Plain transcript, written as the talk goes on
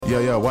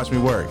Yo, watch me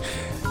work.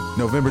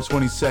 November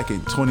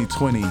 22nd,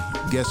 2020.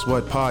 Guess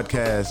What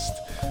Podcast,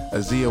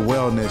 Azia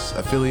Wellness,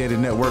 affiliated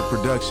network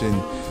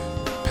production,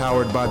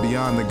 powered by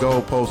Beyond the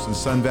Goalpost and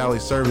Sun Valley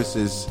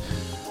Services.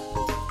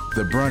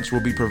 The brunch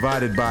will be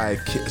provided by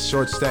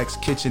Short Stacks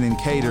Kitchen and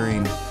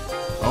Catering.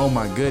 Oh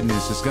my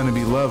goodness, it's going to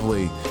be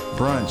lovely.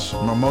 Brunch,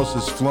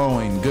 mimosas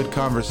flowing, good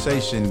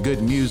conversation,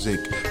 good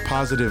music,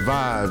 positive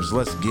vibes.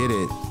 Let's get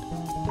it.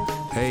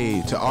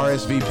 Hey, to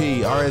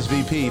RSVP,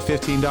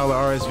 $15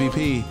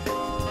 RSVP.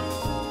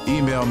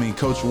 Email me,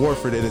 Coach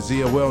Warford at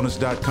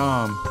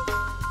aziawellness.com.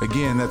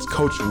 Again, that's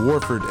Coach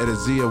Warford at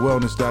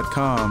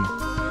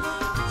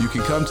aziawellness.com. You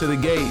can come to the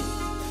gate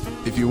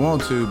if you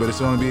want to, but it's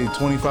going to be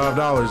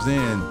 $25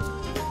 then.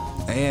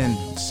 And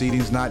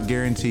seating's not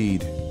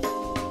guaranteed.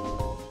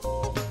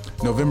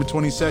 November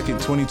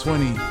 22nd,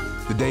 2020,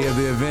 the day of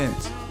the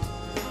event.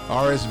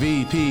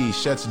 RSVP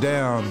shuts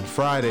down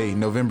Friday,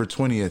 November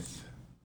 20th.